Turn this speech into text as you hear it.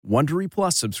Wondery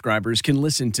Plus subscribers can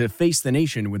listen to Face the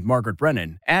Nation with Margaret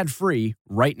Brennan ad-free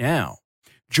right now.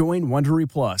 Join Wondery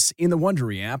Plus in the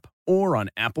Wondery app or on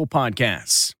Apple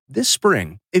Podcasts. This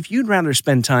spring, if you'd rather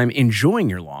spend time enjoying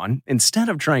your lawn instead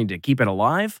of trying to keep it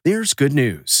alive, there's good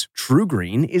news. True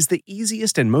Green is the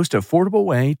easiest and most affordable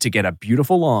way to get a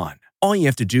beautiful lawn. All you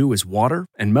have to do is water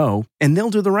and mow, and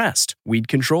they'll do the rest. Weed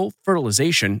control,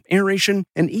 fertilization, aeration,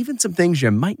 and even some things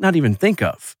you might not even think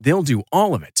of. They'll do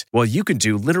all of it, while you can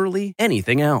do literally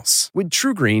anything else. With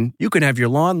True Green, you can have your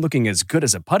lawn looking as good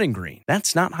as a putting green.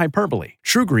 That's not hyperbole.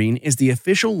 True Green is the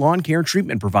official lawn care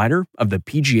treatment provider of the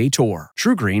PGA Tour.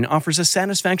 True Green offers a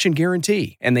satisfaction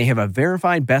guarantee, and they have a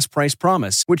verified best price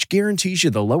promise, which guarantees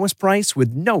you the lowest price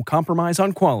with no compromise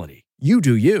on quality. You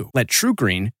do you. Let True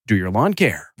Green do your lawn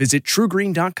care. Visit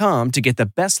TrueGreen.com to get the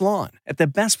best lawn at the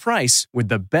best price with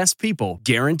the best people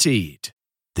guaranteed.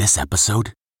 This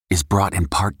episode is brought in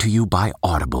part to you by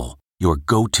Audible, your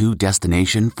go-to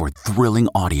destination for thrilling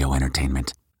audio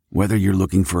entertainment. Whether you're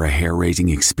looking for a hair-raising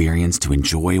experience to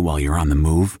enjoy while you're on the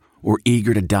move or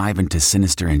eager to dive into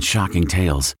sinister and shocking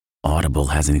tales, Audible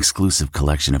has an exclusive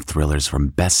collection of thrillers from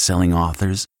best-selling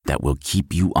authors that will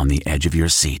keep you on the edge of your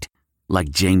seat. Like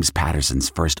James Patterson's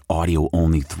first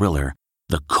audio-only thriller,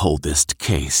 The Coldest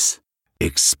Case.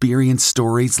 Experience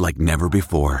stories like never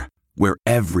before, where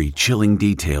every chilling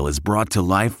detail is brought to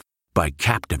life by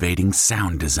captivating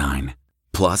sound design.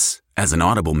 Plus, as an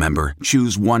Audible member,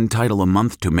 choose one title a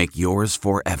month to make yours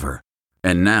forever.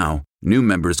 And now, new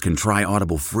members can try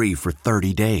Audible free for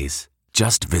 30 days.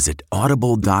 Just visit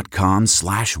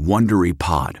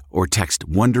audible.com/WonderyPod or text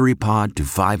WonderyPod to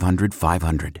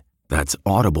 500-500. That's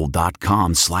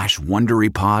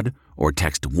audible.com/WonderyPod or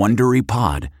text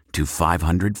WonderyPod to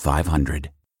 500-500.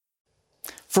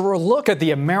 For a look at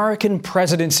the American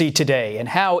presidency today and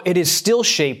how it is still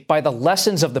shaped by the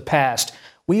lessons of the past,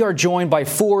 we are joined by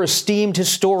four esteemed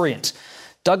historians.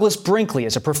 Douglas Brinkley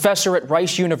is a professor at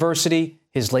Rice University.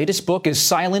 His latest book is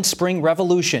Silent Spring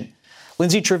Revolution.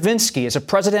 Lindsay Travinsky is a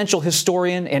presidential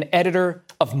historian and editor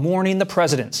of Mourning the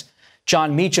Presidents.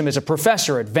 John Meacham is a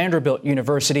professor at Vanderbilt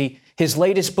University. His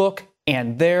latest book,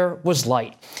 And There Was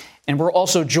Light. And we're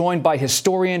also joined by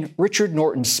historian Richard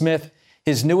Norton Smith.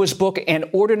 His newest book, An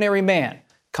Ordinary Man,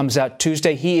 comes out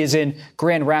Tuesday. He is in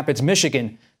Grand Rapids,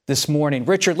 Michigan this morning.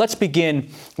 Richard, let's begin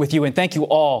with you, and thank you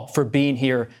all for being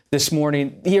here this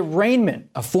morning. The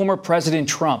arraignment of former President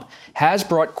Trump has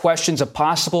brought questions of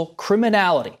possible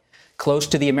criminality close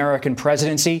to the American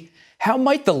presidency. How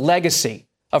might the legacy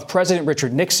of President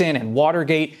Richard Nixon and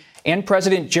Watergate and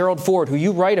President Gerald Ford, who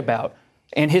you write about,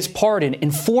 and his pardon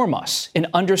inform us in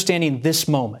understanding this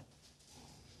moment?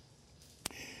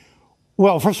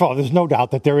 Well, first of all, there's no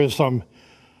doubt that there is some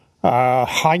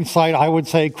hindsight, I would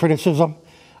say, criticism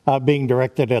being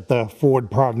directed at the Ford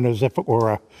pardon as if it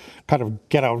were a kind of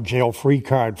get-out-of-jail-free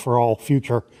card for all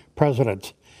future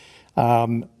presidents.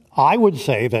 I would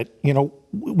say that,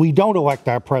 we don't elect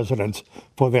our presidents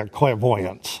for their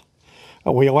clairvoyance.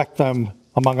 We elect them,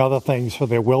 among other things, for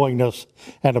their willingness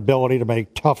and ability to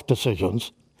make tough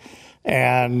decisions.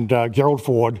 And Gerald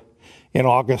Ford, in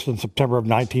August and September of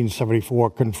 1974,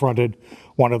 confronted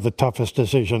one of the toughest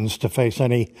decisions to face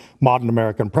any modern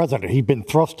American president. He'd been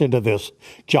thrust into this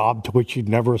job to which he'd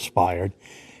never aspired,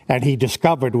 and he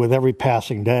discovered with every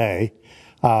passing day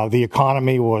the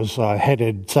economy was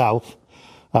headed south.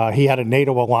 He had a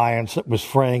NATO alliance that was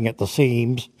fraying at the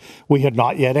seams. We had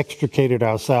not yet extricated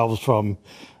ourselves from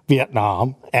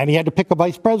Vietnam, and he had to pick a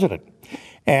vice president.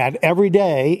 And every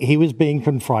day he was being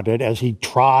confronted as he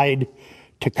tried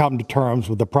to come to terms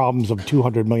with the problems of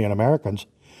 200 million Americans,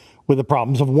 with the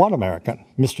problems of one American,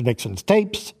 Mr. Nixon's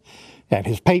tapes and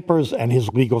his papers and his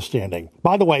legal standing.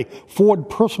 By the way, Ford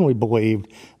personally believed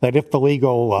that if the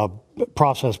legal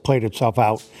process played itself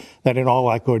out, that in all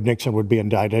likelihood Nixon would be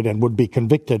indicted and would be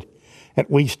convicted,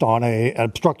 at least on an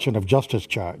obstruction of justice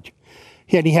charge.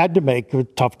 And he had to make a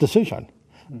tough decision,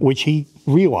 which he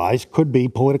realized could be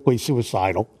politically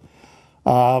suicidal,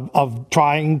 of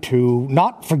trying to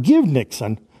not forgive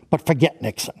Nixon, but forget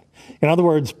Nixon. In other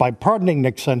words, by pardoning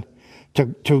Nixon,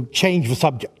 to change the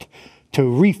subject, to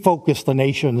refocus the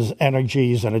nation's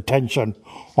energies and attention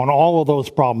on all of those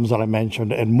problems that I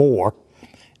mentioned and more,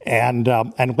 and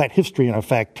let history, in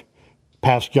effect,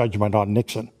 pass judgment on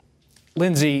Nixon.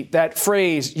 Lindsay, that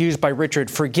phrase used by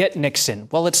Richard, forget Nixon.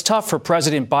 Well, it's tough for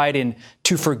President Biden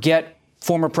to forget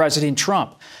former President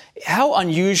Trump. How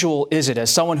unusual is it,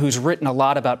 as someone who's written a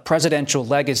lot about presidential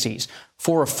legacies,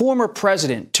 for a former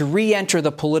president to re-enter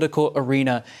the political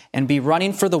arena and be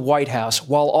running for the White House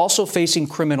while also facing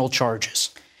criminal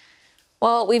charges?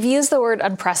 Well, we've used the word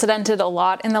unprecedented a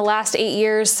lot in the last 8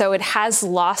 years, so it has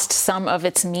lost some of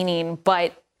its meaning,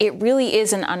 but it really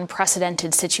is an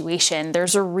unprecedented situation.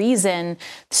 There's a reason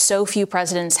so few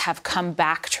presidents have come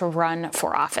back to run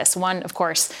for office. One, of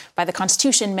course, by the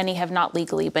Constitution, many have not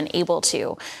legally been able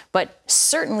to, but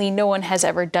certainly no one has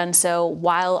ever done so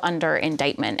while under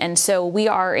indictment. And so we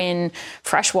are in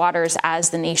fresh waters as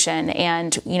the nation.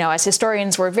 And, you know, as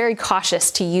historians, we're very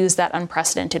cautious to use that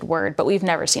unprecedented word, but we've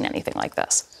never seen anything like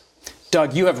this.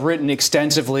 Doug, you have written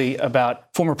extensively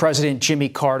about former President Jimmy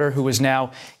Carter, who is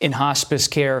now in hospice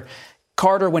care.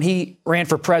 Carter, when he ran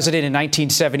for president in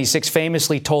 1976,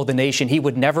 famously told the nation he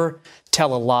would never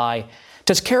tell a lie.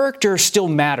 Does character still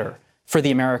matter for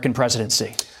the American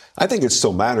presidency? I think it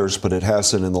still matters, but it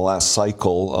hasn't in the last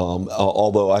cycle,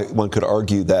 although one could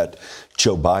argue that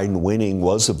Joe Biden winning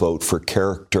was a vote for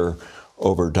character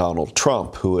over Donald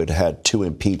Trump, who had had 2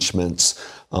 impeachments,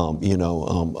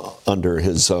 under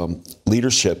his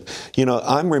leadership. You know,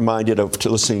 I'm reminded of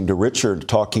listening to Richard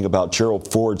talking about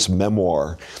Gerald Ford's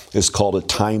memoir is called A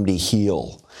Time to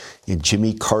Heal. And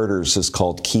Jimmy Carter's is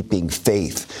called Keeping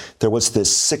Faith. There was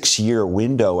this 6-year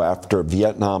window after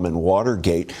Vietnam and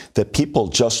Watergate that people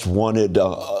just wanted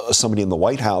somebody in the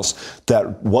White House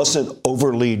that wasn't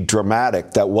overly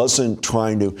dramatic, that wasn't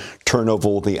trying to turn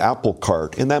over the apple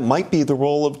cart. And that might be the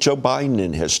role of Joe Biden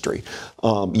in history.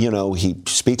 He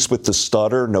speaks with the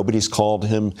stutter. Nobody's called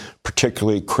him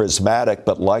particularly charismatic,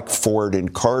 but like Ford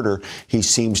and Carter, he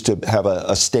seems to have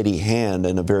a steady hand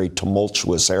in a very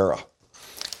tumultuous era.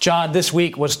 John, this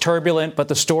week was turbulent, but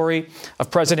the story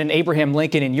of President Abraham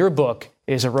Lincoln in your book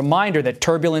is a reminder that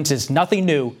turbulence is nothing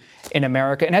new in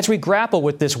America. And as we grapple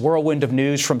with this whirlwind of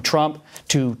news, from Trump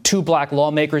to 2 black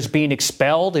lawmakers being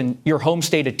expelled in your home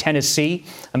state of Tennessee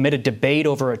amid a debate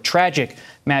over a tragic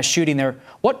mass shooting there,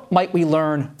 what might we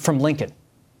learn from Lincoln?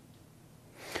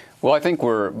 Well, I think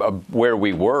we're where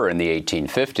we were in the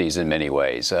 1850s in many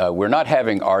ways. We're not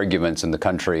having arguments in the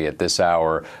country at this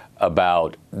hour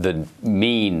about the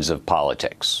means of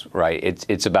politics, right?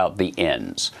 It's about the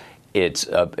ends. It's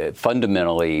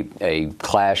fundamentally a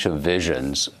clash of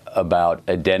visions about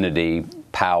identity,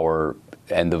 power,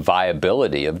 and the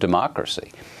viability of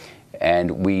democracy.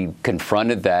 And we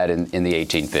confronted that in the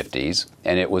 1850s,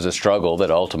 and it was a struggle that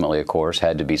ultimately, of course,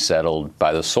 had to be settled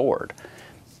by the sword.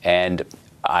 And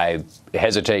I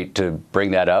hesitate to bring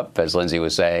that up, as Lindsay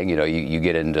was saying, you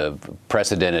get into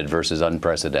precedented versus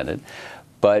unprecedented.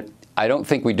 But I don't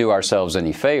think we do ourselves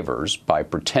any favors by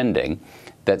pretending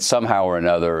that somehow or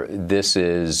another this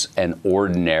is an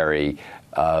ordinary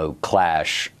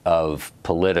clash of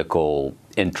political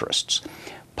interests.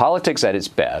 Politics at its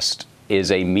best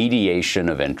is a mediation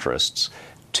of interests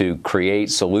to create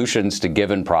solutions to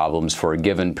given problems for a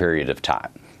given period of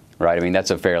time. Right? I mean, that's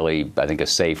a fairly, I think, a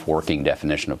safe working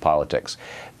definition of politics.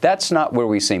 That's not where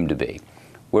we seem to be.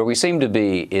 Where we seem to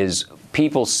be is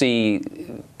people see,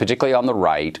 particularly on the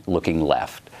right, looking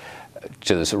left,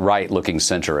 to this right looking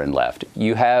center and left.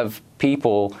 You have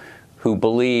people who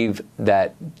believe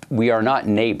that we are not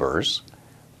neighbors.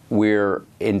 We're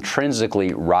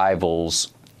intrinsically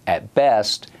rivals at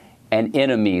best and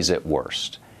enemies at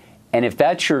worst. And if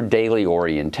that's your daily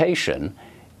orientation,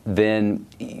 then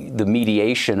the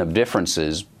mediation of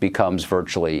differences becomes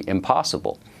virtually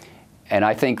impossible. And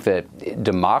I think that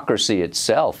democracy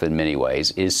itself, in many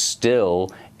ways, is still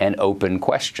an open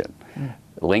question.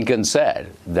 Lincoln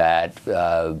said that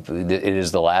it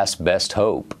is the last best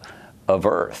hope of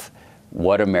Earth,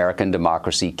 what American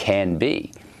democracy can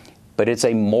be. But it's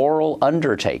a moral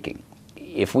undertaking.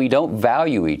 If we don't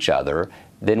value each other,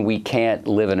 then we can't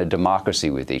live in a democracy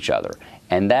with each other.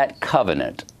 And that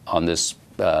covenant on this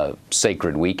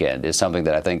sacred weekend is something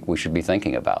that I think we should be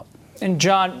thinking about. And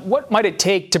John, what might it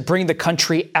take to bring the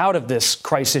country out of this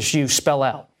crisis you spell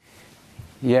out?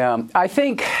 Yeah,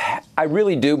 I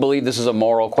really do believe this is a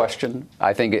moral question.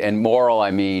 I think, and moral,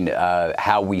 I mean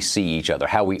how we see each other,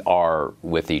 how we are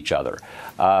with each other.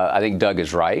 I think Doug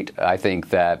is right. I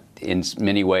think that in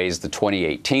many ways the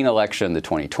 2018 election, the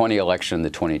 2020 election,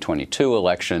 the 2022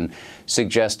 election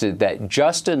suggested that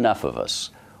just enough of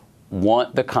us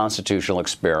want the constitutional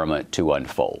experiment to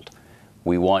unfold.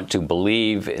 We want to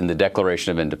believe in the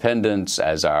Declaration of Independence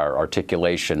as our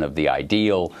articulation of the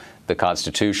ideal. The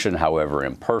Constitution, however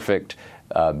imperfect,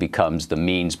 becomes the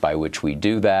means by which we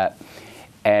do that.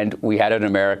 And we had an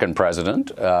American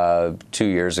president 2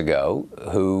 years ago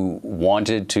who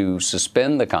wanted to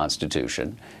suspend the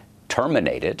Constitution,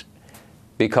 terminate it,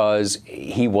 because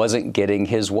he wasn't getting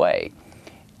his way.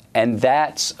 And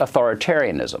that's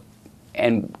authoritarianism.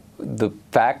 And the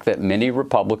fact that many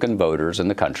Republican voters in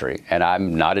the country, and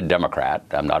I'm not a Democrat,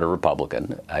 I'm not a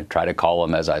Republican, I try to call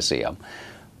them as I see them,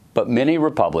 but many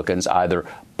Republicans either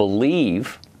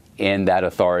believe in that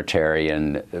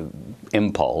authoritarian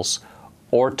impulse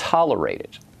or tolerate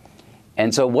it.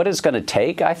 And so what it's going to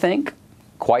take, I think,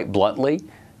 quite bluntly,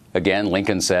 again,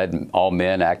 Lincoln said, all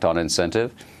men act on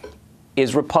incentive,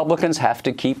 is Republicans have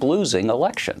to keep losing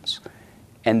elections.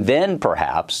 And then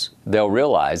perhaps they'll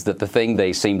realize that the thing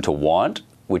they seem to want,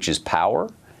 which is power,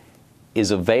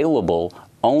 is available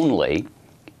only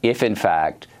if, in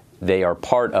fact, they are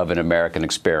part of an American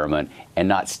experiment and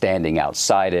not standing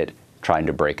outside it, trying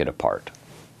to break it apart.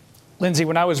 Lindsay,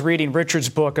 when I was reading Richard's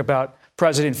book about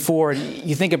President Ford,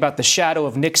 you think about the shadow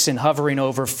of Nixon hovering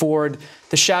over Ford,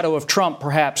 the shadow of Trump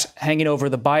perhaps hanging over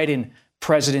the Biden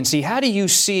presidency. How do you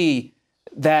see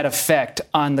that effect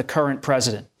on the current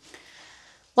president?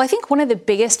 Well, I think one of the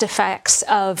biggest effects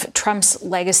of Trump's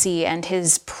legacy and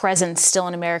his presence still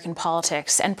in American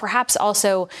politics, and perhaps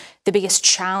also the biggest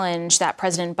challenge that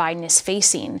President Biden is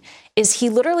facing, is he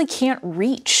literally can't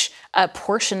reach a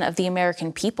portion of the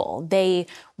American people. They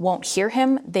won't hear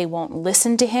him. They won't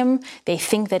listen to him. They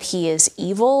think that he is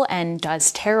evil and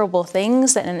does terrible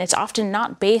things. And it's often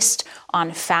not based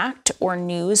on fact or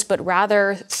news, but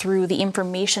rather through the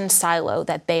information silo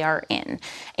that they are in.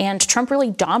 And Trump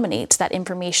really dominates that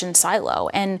information silo.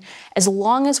 And as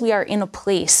long as we are in a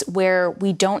place where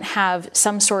we don't have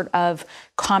some sort of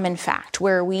common fact,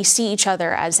 where we see each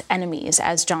other as enemies,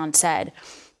 as John said,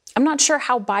 I'm not sure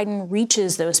how Biden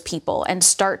reaches those people and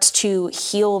starts to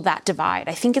heal that divide.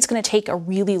 I think it's going to take a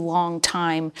really long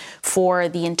time for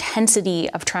the intensity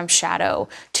of Trump's shadow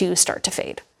to start to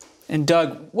fade. And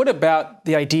Doug, what about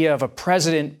the idea of a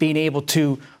president being able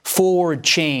to forward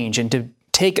change and to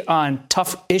take on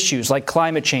tough issues like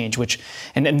climate change,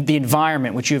 and the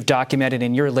environment, which you've documented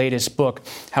in your latest book,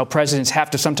 how presidents have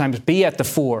to sometimes be at the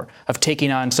fore of taking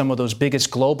on some of those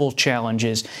biggest global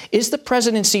challenges. Is the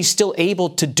presidency still able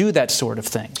to do that sort of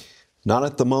thing? Not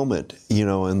at the moment. You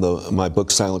know, in my book,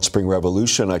 Silent Spring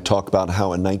Revolution, I talk about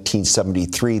how in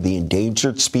 1973, the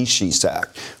Endangered Species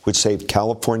Act, which saved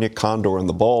California condor and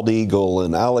the bald eagle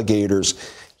and alligators,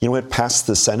 you know, it passed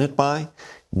the Senate by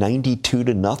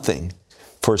 92-0.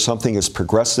 For something as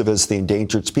progressive as the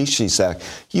Endangered Species Act,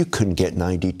 you couldn't get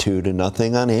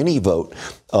 92-0 on any vote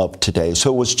of today.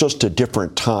 So it was just a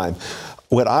different time.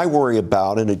 What I worry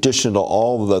about, in addition to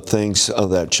all of the things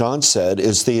that John said,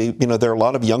 is there are a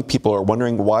lot of young people who are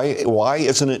wondering why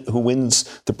isn't it who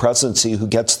wins the presidency who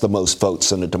gets the most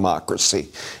votes in a democracy?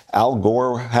 Al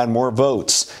Gore had more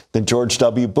votes than George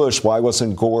W. Bush. Why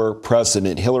wasn't Gore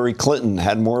president? Hillary Clinton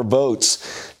had more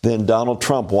votes than Donald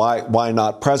Trump. Why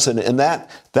not president? And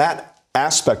that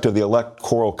aspect of the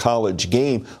Electoral College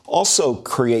game also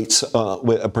creates,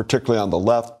 particularly on the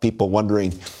left, people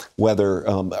wondering whether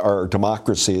our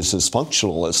democracy is as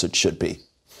functional as it should be.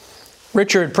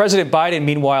 Richard, President Biden,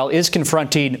 meanwhile, is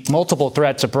confronting multiple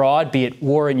threats abroad, be it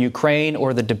war in Ukraine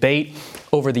or the debate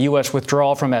over the U.S.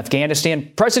 withdrawal from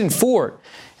Afghanistan. President Ford,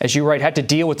 as you write, had to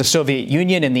deal with the Soviet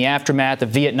Union in the aftermath of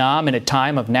Vietnam in a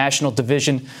time of national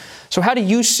division. So how do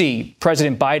you see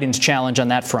President Biden's challenge on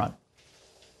that front?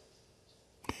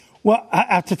 Well, I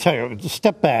have to tell you, to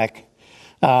step back,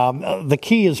 the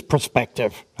key is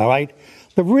perspective, all right?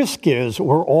 The risk is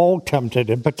we're all tempted,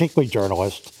 and particularly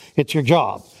journalists, it's your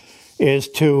job, is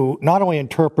to not only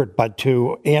interpret, but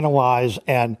to analyze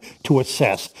and to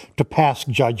assess, to pass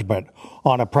judgment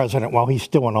on a president while he's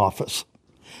still in office,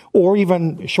 or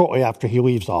even shortly after he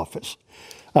leaves office.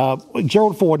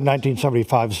 Gerald Ford in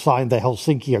 1975 signed the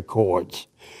Helsinki Accords,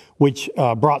 which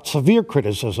brought severe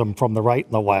criticism from the right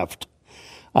and the left.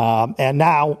 And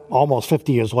now, almost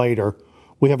 50 years later,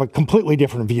 we have a completely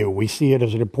different view. We see it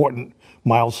as an important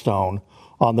milestone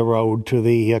on the road to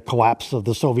the collapse of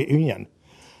the Soviet Union.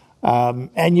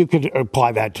 And you could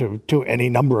apply that to any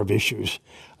number of issues.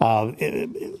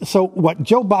 So what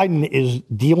Joe Biden is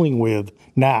dealing with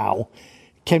now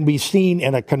can be seen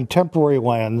in a contemporary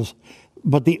lens.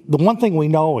 But the one thing we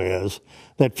know is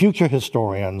that future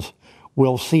historians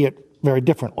will see it very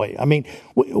differently. I mean,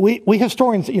 we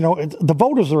historians, the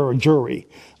voters are a jury.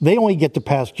 They only get to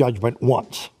pass judgment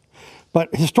once.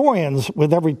 But historians,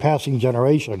 with every passing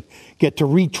generation, get to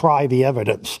retry the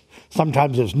evidence.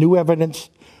 Sometimes there's new evidence.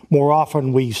 More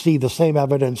often we see the same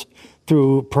evidence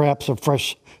through perhaps a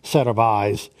fresh set of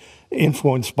eyes,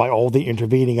 influenced by all the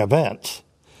intervening events.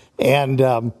 And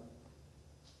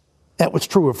that was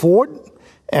true of Ford,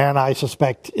 and I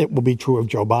suspect it will be true of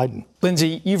Joe Biden.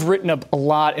 Lindsay, you've written a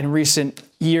lot in recent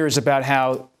years about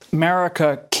how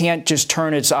America can't just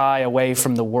turn its eye away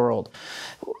from the world.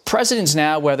 Presidents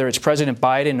now, whether it's President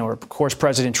Biden or, of course,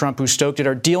 President Trump, who stoked it,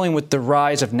 are dealing with the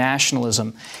rise of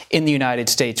nationalism in the United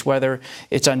States, whether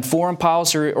it's on foreign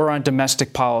policy or on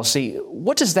domestic policy.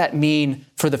 What does that mean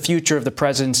for the future of the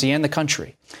presidency and the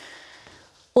country?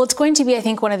 Well, it's going to be, I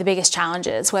think, one of the biggest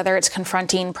challenges, whether it's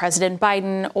confronting President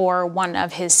Biden or one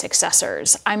of his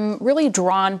successors. I'm really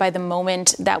drawn by the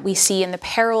moment that we see and the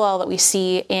parallel that we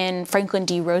see in Franklin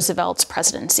D. Roosevelt's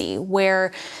presidency,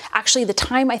 where actually the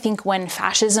time, I think, when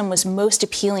fascism was most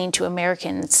appealing to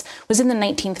Americans was in the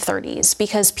 1930s,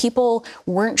 because people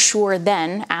weren't sure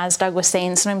then, as Doug was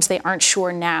saying, sometimes they aren't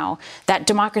sure now, that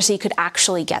democracy could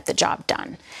actually get the job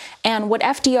done. And what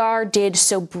FDR did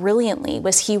so brilliantly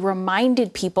was he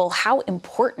reminded people how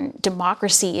important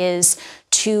democracy is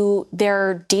to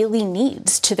their daily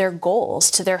needs, to their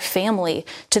goals, to their family,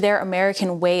 to their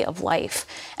American way of life.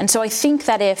 And so I think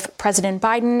that if President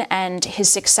Biden and his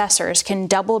successors can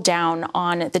double down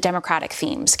on the democratic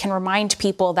themes, can remind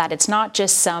people that it's not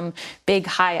just some big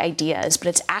high ideas, but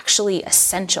it's actually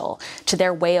essential to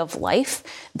their way of life,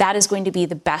 that is going to be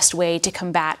the best way to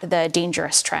combat the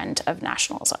dangerous trend of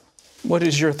nationalism. What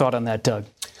is your thought on that, Doug?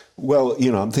 Well,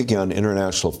 I'm thinking on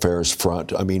international affairs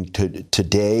front. I mean,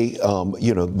 today,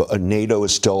 NATO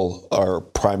is still our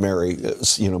primary,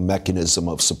 mechanism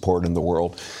of support in the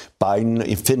world.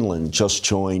 Finland just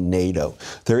joined NATO.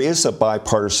 There is a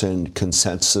bipartisan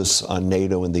consensus on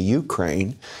NATO in the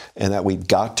Ukraine, and that we've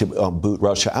got to boot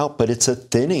Russia out, but it's a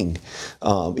thinning.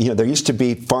 There used to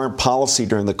be foreign policy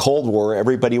during the Cold War.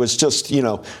 Everybody was just,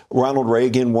 Ronald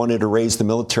Reagan wanted to raise the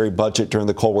military budget during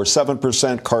the Cold War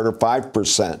 7%, Carter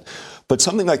 5%. But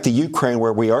something like the Ukraine,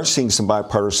 where we are seeing some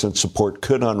bipartisan support,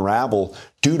 could unravel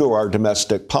due to our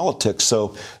domestic politics.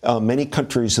 So many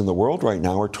countries in the world right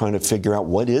now are trying to figure out,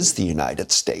 what is the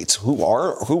United States? Who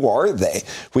are they?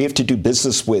 We have to do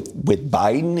business with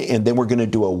Biden, and then we're going to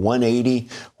do a 180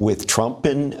 with Trump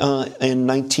in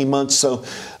 19 months. So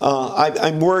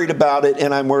I'm worried about it,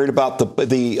 and I'm worried about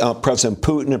the President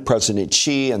Putin and President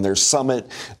Xi and their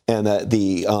summit, and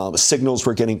the signals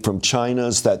we're getting from China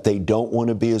is that they don't want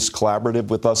to be as collaborative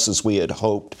with us as we had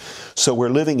hoped. So we're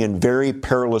living in very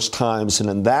perilous times,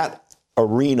 and in that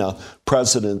arena,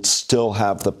 presidents still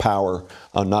have the power,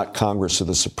 not Congress or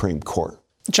the Supreme Court.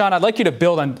 John, I'd like you to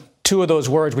build on two of those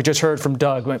words we just heard from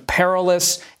Doug,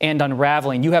 perilous and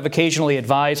unraveling. You have occasionally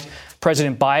advised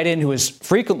President Biden, who has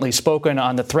frequently spoken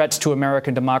on the threats to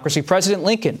American democracy. President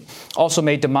Lincoln also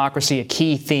made democracy a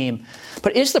key theme.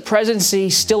 But is the presidency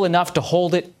still enough to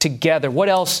hold it together? What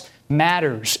else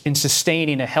matters in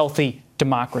sustaining a healthy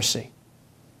democracy?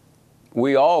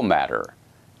 We all matter.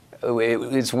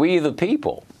 It's we the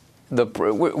people.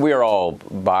 We are all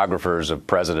biographers of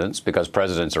presidents because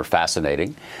presidents are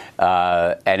fascinating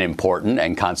and important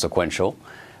and consequential.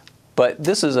 But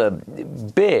this is a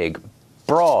big,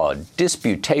 broad,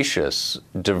 disputatious,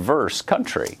 diverse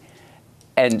country.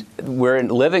 And we're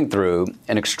living through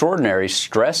an extraordinary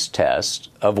stress test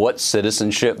of what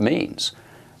citizenship means.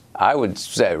 I would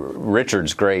say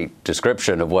Richard's great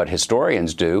description of what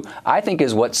historians do, I think,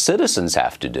 is what citizens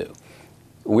have to do.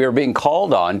 We are being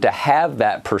called on to have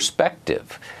that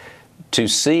perspective, to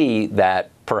see that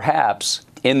perhaps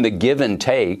in the give and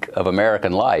take of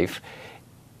American life,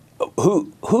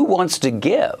 who wants to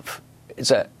give?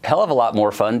 It's a hell of a lot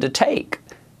more fun to take.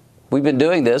 We've been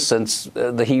doing this since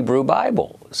the Hebrew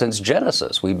Bible, since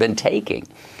Genesis. We've been taking.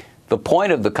 The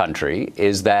point of the country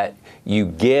is that you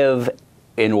give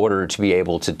in order to be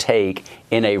able to take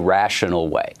in a rational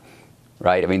way.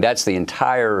 Right? I mean, that's the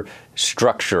entire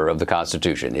structure of the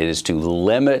Constitution. It is to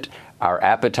limit our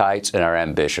appetites and our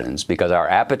ambitions, because our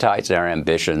appetites and our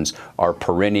ambitions are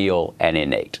perennial and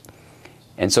innate.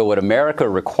 And so what America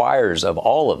requires of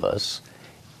all of us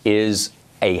is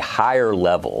a higher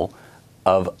level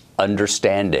of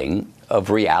understanding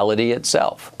of reality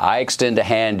itself. I extend a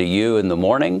hand to you in the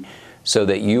morning so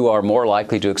that you are more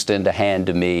likely to extend a hand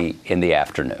to me in the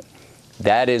afternoon.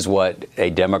 That is what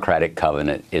a democratic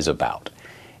covenant is about.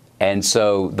 And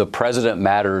so the president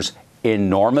matters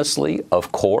enormously,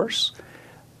 of course,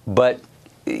 but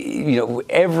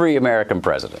every American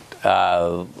president,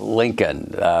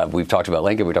 Lincoln, we've talked about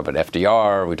Lincoln, we talked about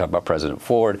FDR, we talked about President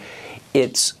Ford.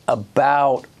 It's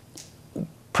about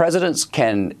presidents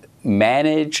can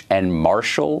manage and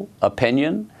marshal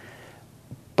opinion,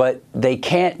 but they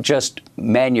can't just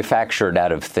manufacture it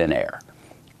out of thin air.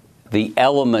 The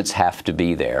elements have to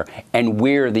be there, and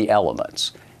we're the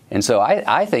elements. And so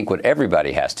I think what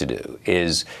everybody has to do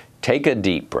is take a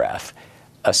deep breath,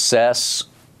 assess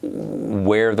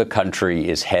where the country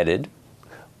is headed,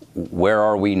 where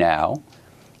are we now,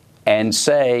 and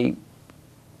say,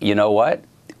 you know what,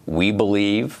 we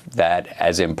believe that,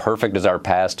 as imperfect as our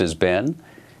past has been,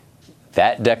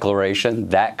 that Declaration,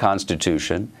 that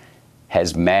Constitution,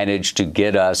 has managed to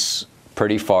get us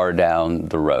pretty far down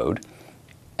the road,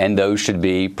 and those should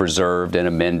be preserved and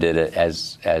amended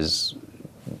as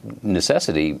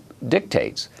necessity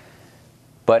dictates.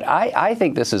 But I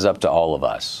think this is up to all of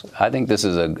us. I think this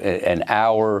is an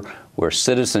hour where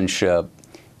citizenship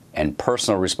and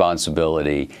personal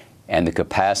responsibility and the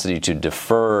capacity to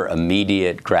defer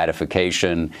immediate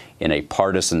gratification in a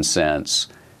partisan sense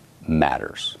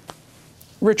matters.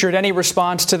 Richard, any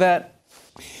response to that?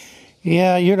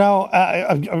 Yeah,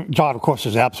 John, of course,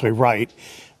 is absolutely right.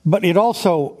 But it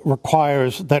also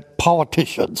requires that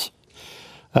politicians,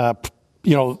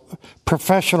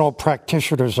 professional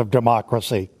practitioners of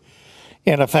democracy,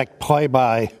 in effect, play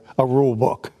by a rule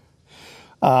book.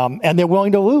 And they're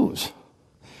willing to lose.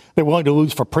 They're willing to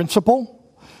lose for principle,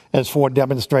 as Ford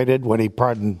demonstrated when he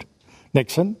pardoned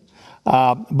Nixon.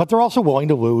 But they're also willing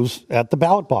to lose at the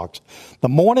ballot box. The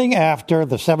morning after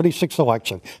the 76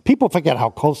 election, people forget how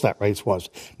close that race was.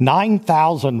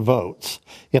 9,000 votes.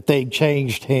 If they'd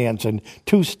changed hands in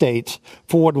 2 states,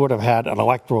 Ford would have had an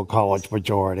electoral college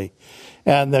majority.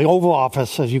 And the Oval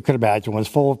Office, as you can imagine, was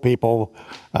full of people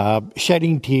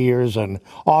shedding tears and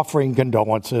offering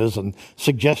condolences and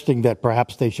suggesting that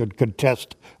perhaps they should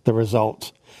contest the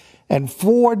results. And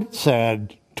Ford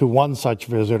said to one such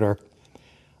visitor,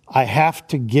 "I have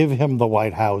to give him the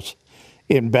White House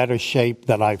in better shape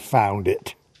than I found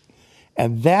it."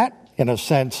 And that, in a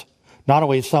sense, not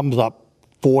only sums up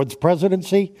Ford's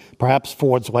presidency, perhaps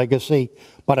Ford's legacy,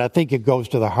 but I think it goes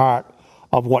to the heart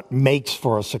of what makes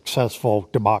for a successful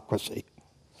democracy.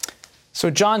 So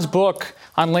John's book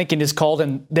on Lincoln is called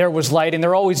 "And There Was Light," and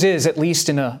there always is, at least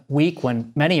in a week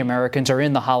when many Americans are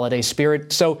in the holiday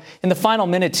spirit. So in the final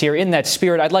minutes here, in that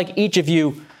spirit, I'd like each of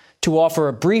you to offer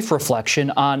a brief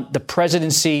reflection on the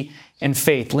presidency and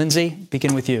faith. Lindsay,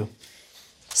 begin with you.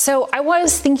 So I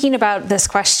was thinking about this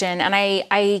question, and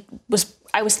I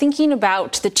was thinking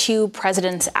about the 2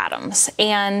 Presidents Adams,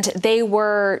 and they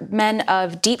were men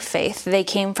of deep faith. They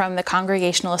came from the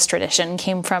Congregationalist tradition,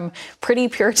 came from pretty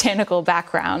puritanical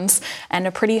backgrounds and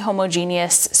a pretty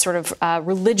homogeneous sort of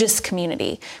religious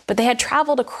community. But they had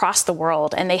traveled across the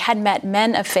world, and they had met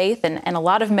men of faith and a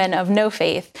lot of men of no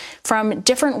faith from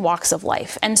different walks of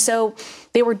life. And so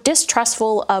they were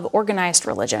distrustful of organized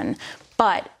religion,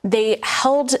 but they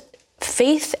held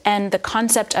faith and the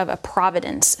concept of a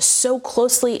providence so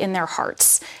closely in their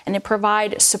hearts, and it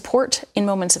provided support in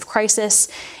moments of crisis,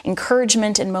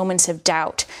 encouragement in moments of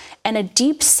doubt, and a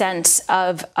deep sense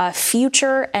of a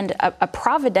future and a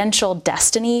providential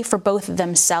destiny for both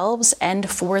themselves and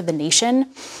for the nation,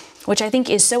 which I think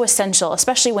is so essential,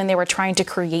 especially when they were trying to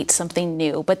create something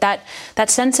new. But that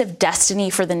sense of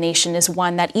destiny for the nation is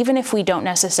one that, even if we don't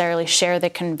necessarily share the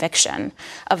conviction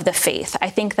of the faith, I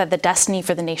think that the destiny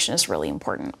for the nation is really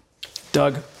important.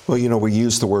 Doug? Well, we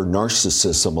use the word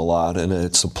narcissism a lot, and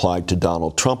it's applied to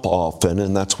Donald Trump often,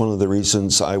 and that's one of the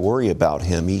reasons I worry about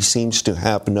him. He seems to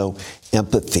have no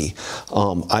empathy.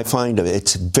 I find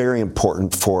it's very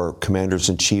important for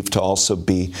commanders-in-chief to also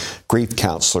be grief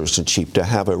counselors-in-chief, to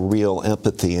have a real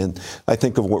empathy. And I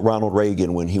think of what Ronald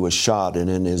Reagan, when he was shot, and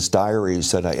in his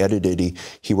diaries that I edited,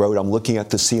 he wrote, "I'm looking at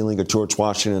the ceiling of George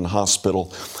Washington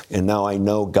Hospital, and now I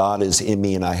know God is in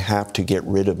me, and I have to get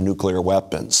rid of nuclear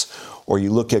weapons." Or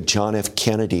you look at John F.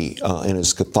 Kennedy and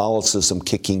his Catholicism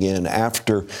kicking in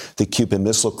after the Cuban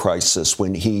Missile Crisis,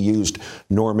 when he used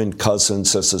Norman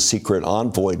Cousins as a secret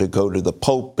envoy to go to the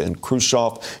Pope and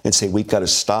Khrushchev and say, we've got to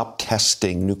stop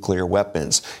testing nuclear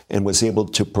weapons, and was able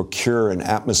to procure an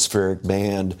atmospheric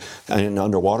ban and an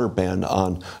underwater ban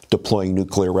on deploying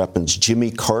nuclear weapons.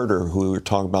 Jimmy Carter, who we were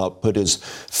talking about, put his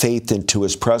faith into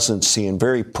his presidency in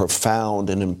very profound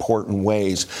and important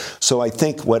ways. So I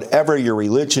think whatever your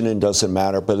religion in doesn't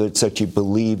matter, but it's that you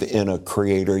believe in a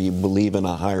creator, you believe in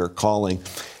a higher calling.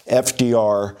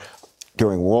 FDR,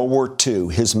 during World War II,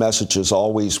 his messages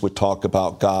always would talk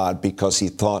about God, because he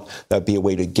thought that'd be a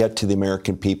way to get to the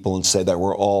American people and say that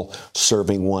we're all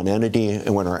serving one entity.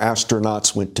 And when our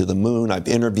astronauts went to the moon, I've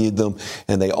interviewed them,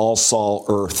 and they all saw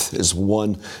Earth as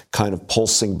one kind of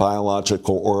pulsing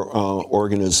biological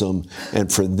organism.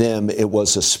 And for them, it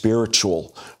was a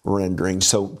spiritual rendering.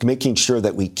 So making sure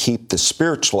that we keep the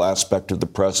spiritual aspect of the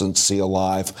presidency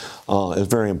alive is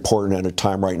very important at a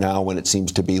time right now when it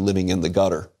seems to be living in the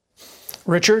gutter.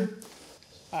 Richard?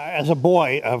 As a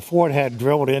boy, Ford had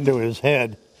drilled into his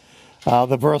head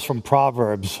the verse from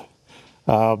Proverbs,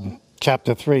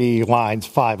 chapter 3, lines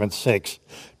 5 and 6.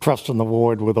 Trust in the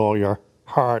Lord with all your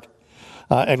heart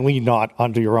and lean not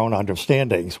unto your own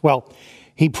understandings. Well,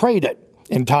 he prayed it,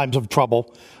 in times of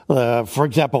trouble. For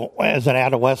example, as an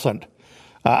adolescent,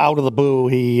 out of the blue,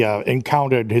 he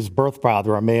encountered his birth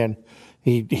father, a man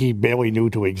he barely knew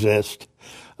to exist.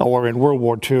 Or in World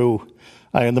War II,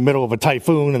 in the middle of a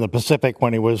typhoon in the Pacific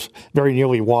when he was very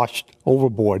nearly washed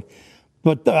overboard.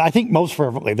 But I think most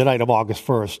fervently, the night of August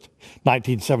 1st,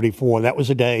 1974, that was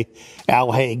the day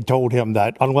Al Haig told him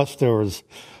that unless there was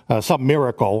some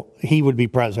miracle, he would be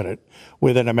president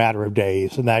within a matter of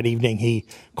days. And that evening, he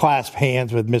clasped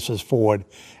hands with Mrs. Ford,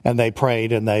 and they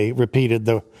prayed, and they repeated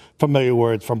the familiar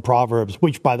words from Proverbs,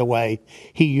 which, by the way,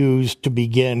 he used to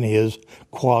begin his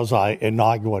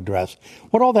quasi-inaugural address.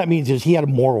 What all that means is he had a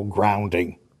moral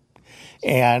grounding.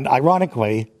 And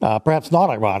ironically, perhaps not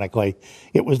ironically,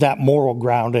 it was that moral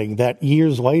grounding that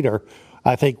years later,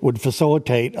 I think, would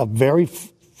facilitate a very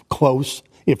close,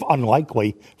 if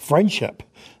unlikely, friendship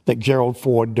that Gerald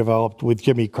Ford developed with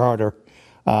Jimmy Carter,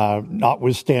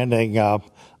 notwithstanding a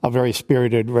very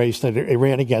spirited race that they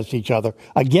ran against each other.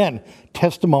 Again,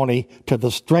 testimony to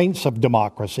the strengths of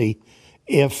democracy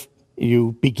if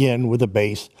you begin with a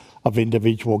base of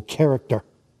individual character.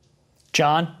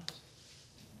 John?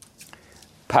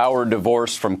 Power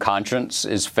divorced from conscience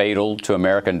is fatal to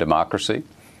American democracy.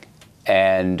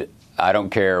 And I don't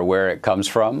care where it comes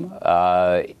from.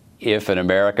 If an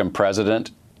American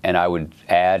president, and I would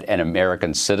add an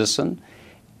American citizen,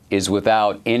 is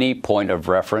without any point of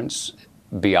reference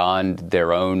beyond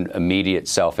their own immediate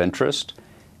self-interest,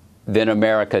 then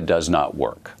America does not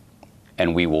work.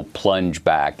 And we will plunge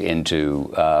back into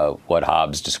what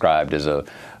Hobbes described as a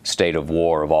state of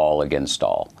war of all against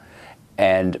all.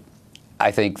 And I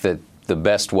think that the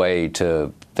best way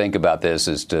to think about this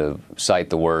is to cite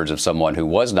the words of someone who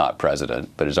was not president,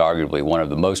 but is arguably one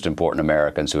of the most important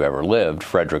Americans who ever lived,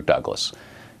 Frederick Douglass,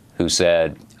 who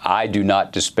said, "I do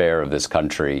not despair of this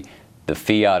country. The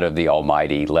fiat of the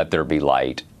Almighty, let there be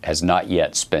light, has not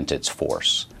yet spent its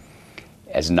force."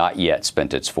 Has not yet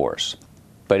spent its force.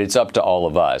 But it's up to all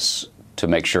of us to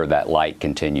make sure that light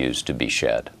continues to be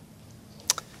shed.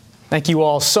 Thank you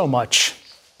all so much.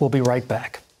 We'll be right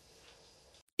back.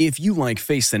 If you like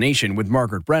Face the Nation with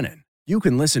Margaret Brennan, you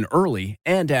can listen early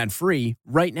and ad-free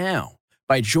right now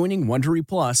by joining Wondery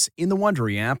Plus in the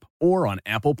Wondery app or on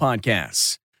Apple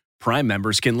Podcasts. Prime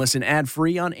members can listen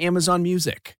ad-free on Amazon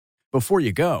Music. Before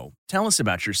you go, tell us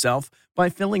about yourself by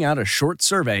filling out a short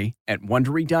survey at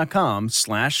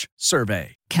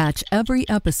Wondery.com/survey. Catch every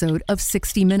episode of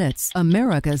 60 Minutes,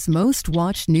 America's most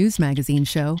watched news magazine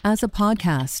show, as a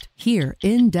podcast. Hear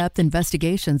in-depth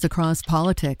investigations across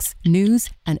politics, news,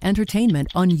 and entertainment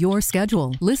on your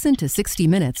schedule. Listen to 60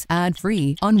 Minutes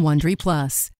ad-free on Wondery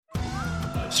Plus.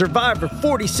 Survivor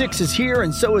 46 is here,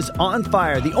 and so is On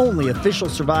Fire, the only official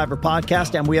Survivor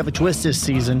podcast, and we have a twist this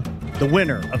season. The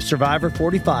winner of Survivor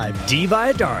 45, Dee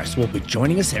Valladares, will be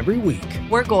joining us every week.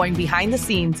 We're going behind the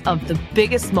scenes of the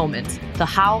biggest moments, the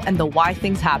how and the why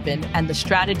things happen, and the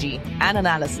strategy and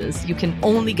analysis you can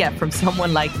only get from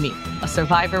someone like me, a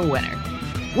Survivor winner.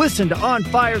 Listen to On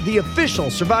Fire, the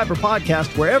official Survivor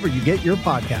podcast, wherever you get your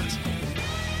podcasts.